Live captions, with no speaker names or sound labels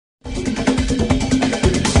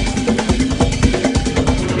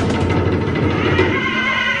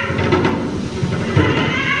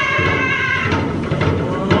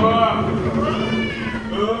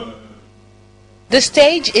The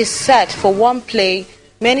stage is set for one play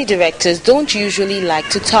many directors don't usually like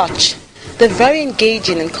to touch. The very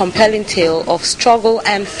engaging and compelling tale of struggle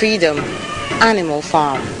and freedom, Animal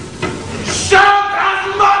Farm. Shout as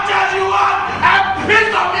much as you want and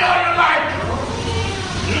piss on me all your life.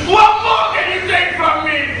 What more can you take from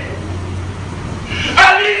me?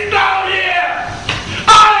 At least down here,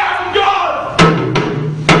 I am God.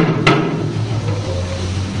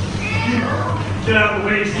 Get out of the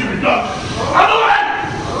way, stupid dog. Out of the way!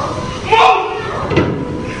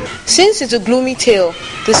 Move! Since it's a gloomy tale,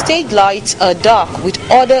 the stage lights are dark with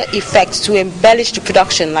other effects to embellish the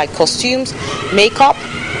production like costumes, makeup,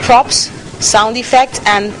 props, sound effects,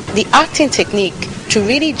 and the acting technique to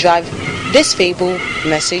really drive this fable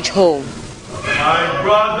message home. My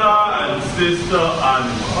brother and sister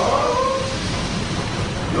animals,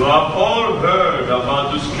 you have all heard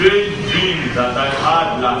about the strange dream that I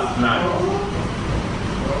had last night.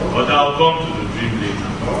 But I'll come to the dream later.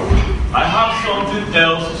 I have something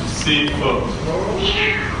else to say first.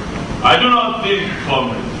 I do not think,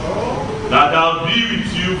 comrade, that I'll be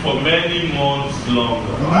with you for many months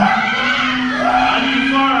longer. And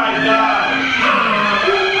before I die,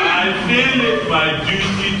 I feel it my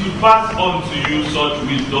duty to pass on to you such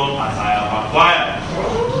wisdom as I have acquired.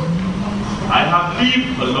 I have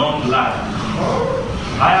lived a long life.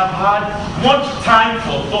 I have had much time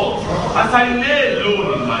for thought as I lay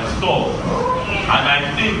alone in my stall. And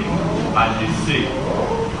I think, as they say,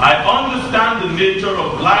 I understand the nature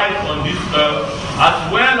of life on this earth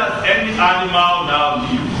as well as any animal now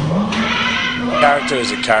lives. Character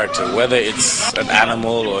is a character, whether it's an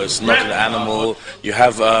animal or it's not an animal. You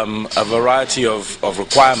have a variety of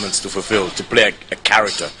requirements to fulfill to play a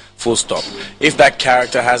character, full stop. If that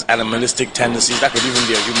character has animalistic tendencies, that could even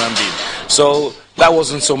be a human being. So that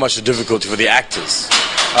wasn't so much a difficulty for the actors.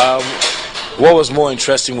 What was more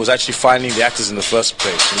interesting was actually finding the actors in the first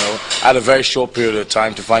place. You know, I had a very short period of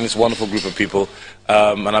time to find this wonderful group of people,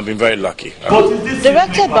 and I've been very lucky.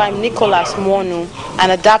 Directed by Nicholas Monu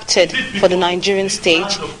and adapted for the Nigerian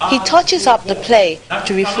stage, he touches up the play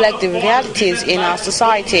to reflect the realities in our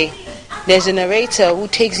society. There's a narrator who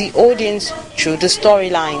takes the audience through the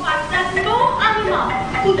storyline. That no animal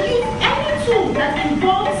could use any tool that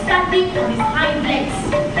involves standing on his hind legs.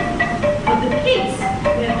 But the pigs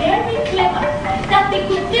were very clever that they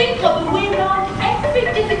could think of a way around every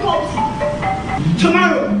difficulty.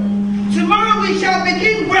 Tomorrow we shall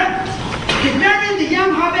begin work, preparing the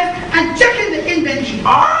yam harvest and checking the inventory.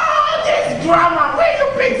 All this drama, where you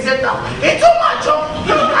pigs sit down? It's too much of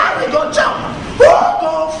how we go jump. Who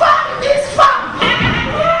go farm this farm?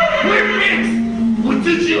 We pigs will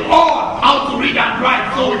teach you all how to read and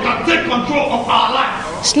write so we can take control of our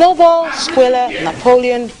lives. Snowball, Squiller,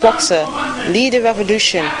 Napoleon, Boxer lead a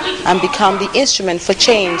revolution and become the instrument for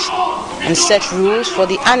change and set rules for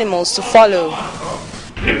the animals to follow.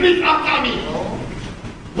 Repeat after me.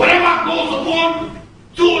 Whatever goes upon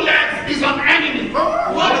 2 legs is an enemy.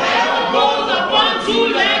 Whatever goes upon 2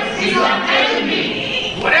 legs is an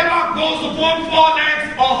enemy. Whatever goes upon 4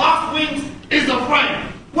 legs or half wings is a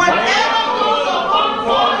friend. Whatever goes upon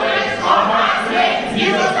 4 legs or half wings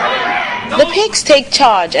is a friend. The pigs take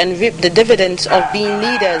charge and reap the dividends of being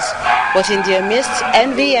leaders, but in their midst,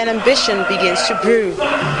 envy and ambition begins to brew.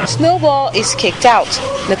 Snowball is kicked out.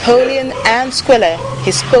 Napoleon and Squiller,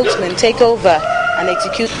 his spokesmen, take over and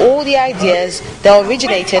execute all the ideas that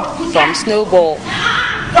originated from Snowball.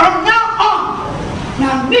 From now on,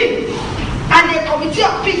 now me and the committee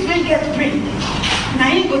of pigs will get free. Now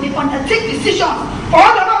he go to undertake decisions for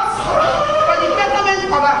all of us for the betterment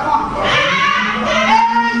of our farm.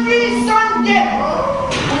 Every Sunday,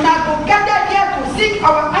 we now go gather here to sing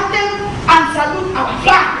our anthem and salute our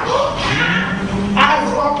flag. As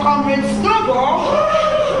for Comrade Snowball,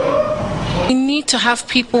 we need to have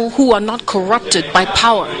people who are not corrupted by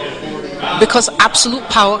power, because absolute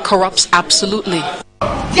power corrupts absolutely.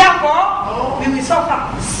 Therefore, we will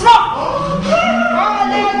suffer small.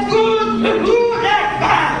 All is good, 2 legs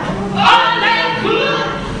bad. All is good,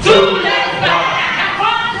 2 legs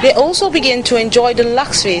bad. They also begin to enjoy the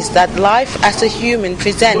luxuries that life as a human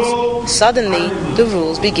presents. Suddenly, the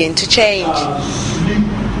rules begin to change. Sleep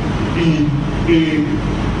in a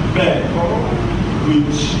bed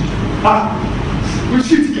which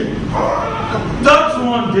sit here. That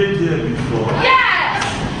one did here before.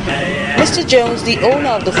 Yes! Mr. Jones, the owner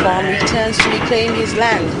of the farm, returns to reclaim his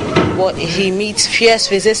land, but he meets fierce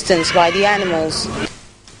resistance by the animals.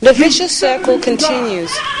 The vicious circle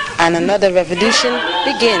continues, and another revolution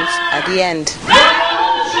begins at the end.